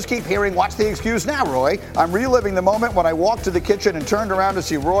 I just keep hearing, what's the excuse now, Roy? I'm reliving the moment when I walked to the kitchen and turned around to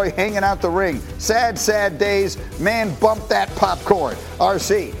see Roy hanging out the ring. Sad, sad days. Man, bump that popcorn.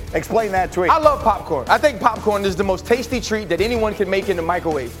 RC, explain that tweet. I love popcorn. I think popcorn is the most tasty treat that anyone can make in the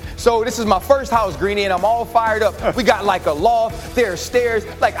microwave. So this is my first house, Greeny, and I'm all fired up. We got like a loft, there's stairs.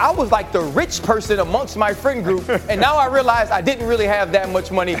 Like I was like the rich person amongst my friend group, and now I realize I didn't really have that much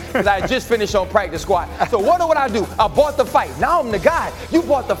money because I had just finished on practice squad. So what do I do? I bought the fight. Now I'm the guy. You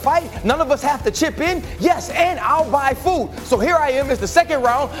bought the fight. None of us have to chip in. Yes, and I'll buy food. So here I am. It's the second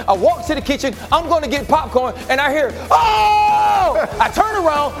round. I walk to the kitchen. I'm going to get popcorn, and I hear, oh! I turn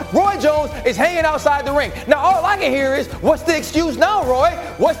around. Roy Jones is hanging outside the ring. Now all I can hear is, what's the excuse now, Roy?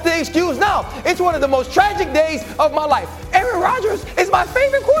 What's the excuse now? It's one of the most tragic days of my life. Aaron Rodgers is my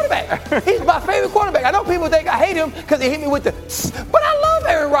favorite quarterback. He's my favorite quarterback. I know people think I hate him because he hit me with the but I love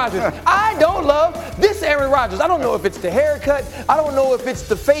Aaron Rodgers. I don't love this Aaron Rodgers. I don't know if it's the haircut. I don't know if it's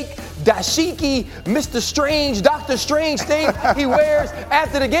the fake dashiki, Mr. Strange, Dr. Strange thing he wears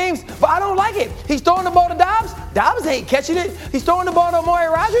after the games, but I don't like it. He's throwing the ball to Dobbs. Dobbs ain't catching it. He's throwing the ball to Amari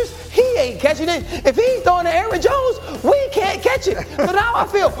Rodgers. He ain't catching it. If he's throwing to Aaron Jones, we can't catch it. So now I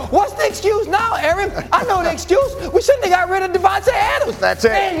feel, what's the excuse now, Aaron? I know the excuse. We shouldn't have got rid of Devontae Adams. That's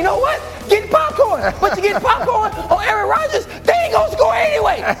it. And you know what? Get popcorn. But you get popcorn on Aaron Rodgers, they ain't going to score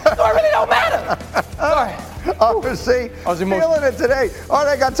anyway. So it really don't matter. All right. Obviously, feeling it today. All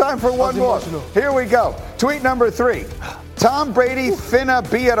right, I got time for one more. Here we go. Tweet number 3. Tom Brady finna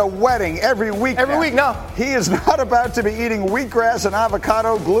be at a wedding every week. Every week now. He is not about to be eating wheatgrass and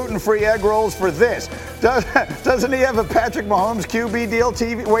avocado, gluten-free egg rolls for this. Doesn't he have a Patrick Mahomes QB deal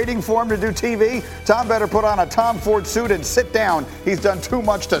TV waiting for him to do TV? Tom better put on a Tom Ford suit and sit down. He's done too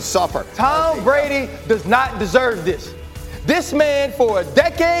much to suffer. Tom Brady does not deserve this. This man, for a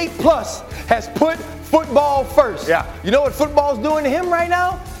decade plus, has put football first. Yeah. You know what football's doing to him right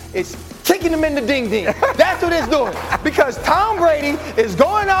now? It's kicking him in the ding-ding. That's what it's doing. Because Tom Brady is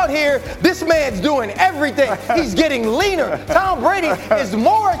going out here. This man's doing everything. He's getting leaner. Tom Brady is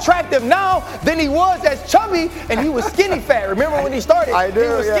more attractive now than he was as chubby, and he was skinny fat. Remember when he started? I do, He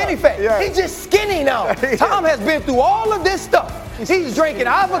was skinny fat. Yeah. He's just skinny now. Tom has been through all of this stuff. He's drinking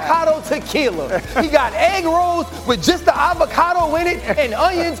avocado tequila. He got egg rolls with just the avocado in it and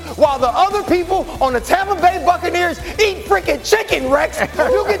onions, while the other people on the Tampa Bay Buccaneers eat freaking chicken, Rex.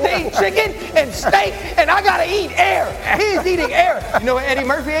 You get to eat chicken and steak, and I got to eat air. He's eating air. You know what Eddie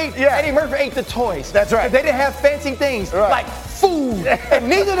Murphy ate? Yeah. Eddie Murphy ate the toys. That's right. They didn't have fancy things like food, and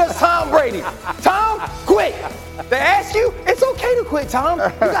neither does Tom Brady. Tom, quit. They ask you, it's okay to quit, Tom.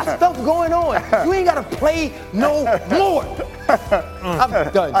 You got stuff going on. You ain't got to play no more.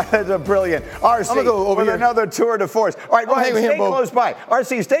 I'm done. That's brilliant. RC, I'm gonna go over with here. Another tour de force. All right, Ryan, stay close by.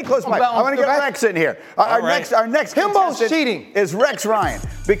 RC, stay close by. I want to get Rex in here. Our next Himbo's contestant cheating. is Rex Ryan,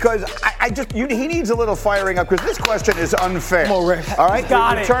 because he needs a little firing up, because this question is unfair. Come on, Rex. All right,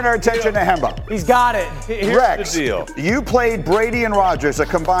 Got we it. turn our attention to Hembo. He's got it. Here's Rex, the deal. You played Brady and Rodgers a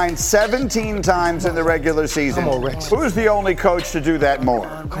combined 17 times in the regular season. Come on, Rex. Who's the only coach to do that more?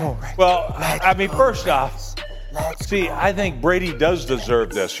 Come on, Rex. Well, I mean, first off, See, I think Brady does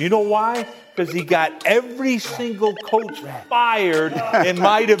deserve this. You know why? Because he got every single coach fired in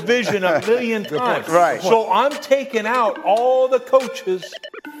my division a million times. Right. So I'm taking out all the coaches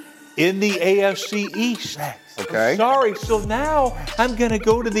in the AFC East. Okay. Sorry. So now I'm going to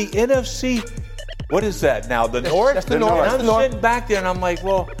go to the NFC. What is that now? The North? That's the North. And I'm sitting back there and I'm like,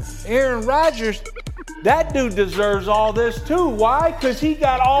 well, Aaron Rodgers, that dude deserves all this too. Why? Because he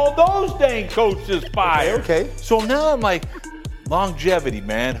got all those dang coaches fired. Okay. So now I'm like, longevity,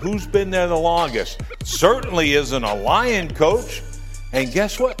 man. Who's been there the longest? Certainly isn't a Lion coach. And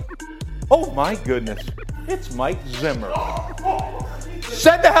guess what? Oh, my goodness. It's Mike Zimmer.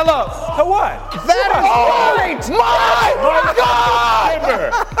 Shut the hell up. What? That is right. My God.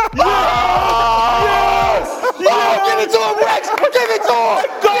 Zimmer. Yes. Give it to him, Rex. Give it to him.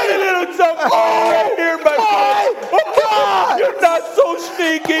 Got a little something right here, my friend. God. You're not so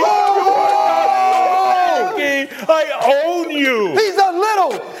sneaky. You are not so sneaky. I own you. He's a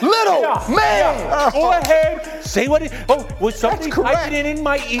little man. Go ahead. Say what it. Oh, was somebody piping it in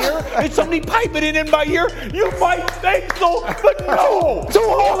my ear? Is somebody piping it in my ear? You might think so, but no. 2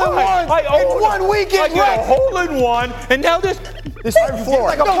 hole-in-ones in 1 weekend, I got a Rex. hole-in-one, and now this. This is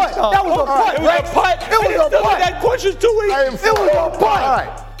like a putt. That was a putt, It was Rex. a putt. It was a putt. That question's 2 weeks. It was a putt. All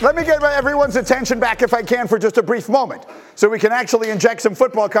right. Let me get everyone's attention back, if I can, for just a brief moment, so we can actually inject some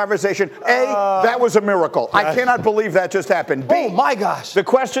football conversation. A, that was a miracle. I cannot believe that just happened. B, Oh, my gosh. the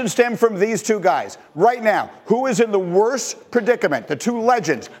question stemmed from these two guys. Right now, who is in the worst predicament? The two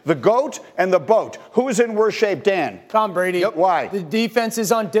legends, the GOAT and the BOAT. Who is in worse shape, Dan? Tom Brady. Yep. Why? The defense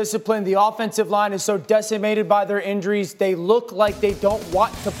is undisciplined. The offensive line is so decimated by their injuries. They look like they don't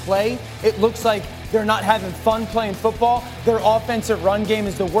want to play. It looks like they're not having fun playing football. Their offensive run game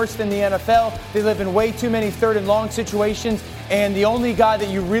is the worst in the NFL. They live in way too many 3rd and long situations. And the only guy that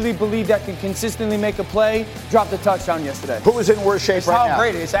you really believe that can consistently make a play dropped a touchdown yesterday. Who is in worse shape right Tom now?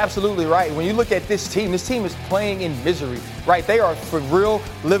 Brady, it's absolutely right. When you look at this team is playing in misery, right? They are for real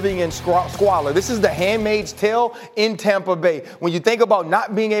living in squalor. This is the Handmaid's Tale in Tampa Bay. When you think about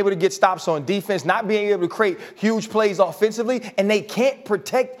not being able to get stops on defense, not being able to create huge plays offensively, and they can't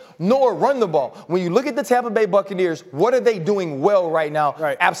protect nor run the ball. When you look at the Tampa Bay Buccaneers, what are they doing well right now?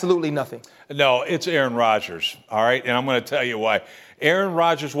 Right. Absolutely nothing. No, it's Aaron Rodgers, all right? And I'm going to tell you why. Aaron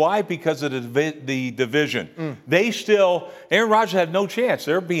Rodgers, why? Because of the division. Aaron Rodgers had no chance.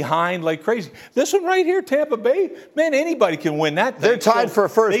 They're behind like crazy. This one right here, Tampa Bay, man, anybody can win that thing. They're tied for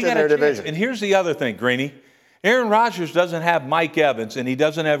first in their division. And here's the other thing, Greeny. Aaron Rodgers doesn't have Mike Evans, and he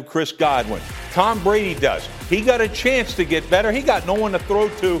doesn't have Chris Godwin. Tom Brady does. He got a chance to get better. He got no one to throw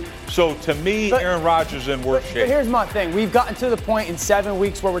to. So, to me, Aaron Rodgers in worse shape. But here's my thing. We've gotten to the point in 7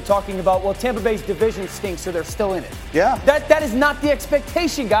 weeks where we're talking about, well, Tampa Bay's division stinks, so they're still in it. Yeah. That is not the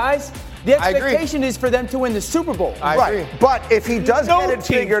expectation, guys. The I agree. expectation is for them to win the Super Bowl. I agree. But if he does get it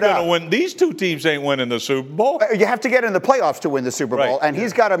figured out. These two teams ain't winning the Super Bowl. You have to get in the playoffs to win the Super Bowl, Right. and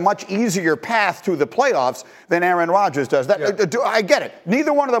he's got a much easier path to the playoffs than Aaron Rodgers does. I get it.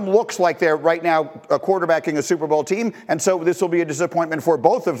 Neither one of them looks like they're right now quarterbacking a Super Bowl team, and so this will be a disappointment for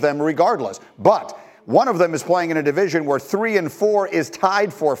both of them regardless. But one of them is playing in a division where 3 and 4 is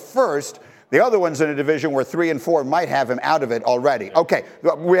tied for first. The other one's in a division where 3 and 4 might have him out of it already. Okay,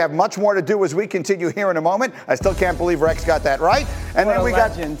 we have much more to do as we continue here in a moment. I still can't believe Rex got that right. And What then a we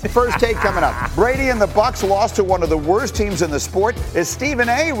legend. got first take coming up. Brady and the Bucs lost to one of the worst teams in the sport. Is Stephen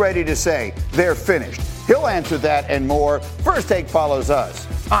A. ready to say they're finished? He'll answer that and more. First take follows us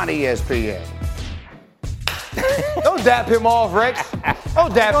on ESPN. Don't dap him off, Rex.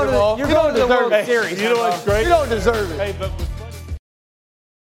 Don't dap him off. You're You going don't to the deserve World it. Series. You know what's great? You don't deserve it. Hey, but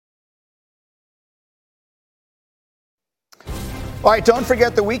All right, don't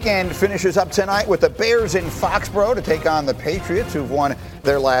forget the weekend finishes up tonight with the Bears in Foxborough to take on the Patriots, who've won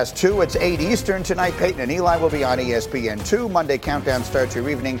their last 2. It's 8 Eastern tonight. Peyton and Eli will be on ESPN2. Monday countdown starts your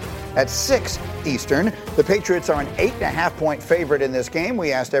evening at 6 Eastern. The Patriots are an 8.5-point favorite in this game.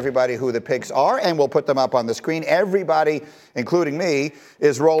 We asked everybody who the picks are, and we'll put them up on the screen. Everybody, including me,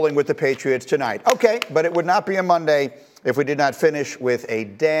 is rolling with the Patriots tonight. Okay, but it would not be a Monday if we did not finish with a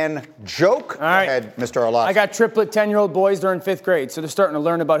Dan joke. All right. Go ahead, Mr. Arloff. I got triplet 10-year-old boys. They're in 5th grade, so they're starting to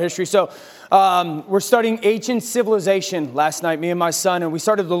learn about history. So we're studying ancient civilization last night, me and my son, and we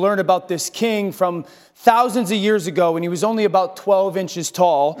started to learn about this king from thousands of years ago, and he was only about 12 inches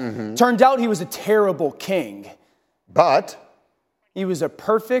tall. Mm-hmm. Turned out he was a terrible king. But he was a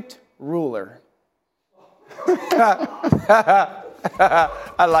perfect ruler.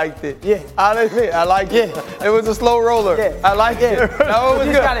 I liked it. Yeah. I'll admit, I liked it. It was a slow roller. Yeah. I liked it. That one was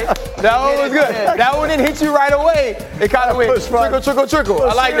good. That one was good. That one didn't hit you right away. It kind of went trickle, trickle, trickle. We'll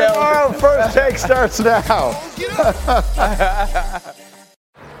I like that one. First Take starts now.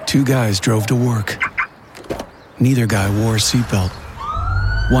 Two guys drove to work. Neither guy wore a seatbelt.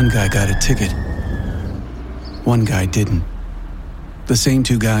 One guy got a ticket. One guy didn't. The same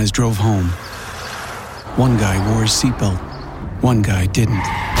two guys drove home. One guy wore his seatbelt. One guy didn't.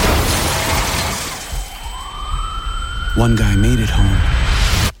 One guy made it home.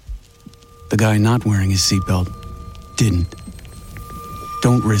 The guy not wearing his seatbelt didn't.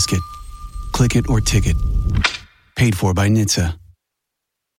 Don't risk it. Click it or ticket. Paid for by NHTSA.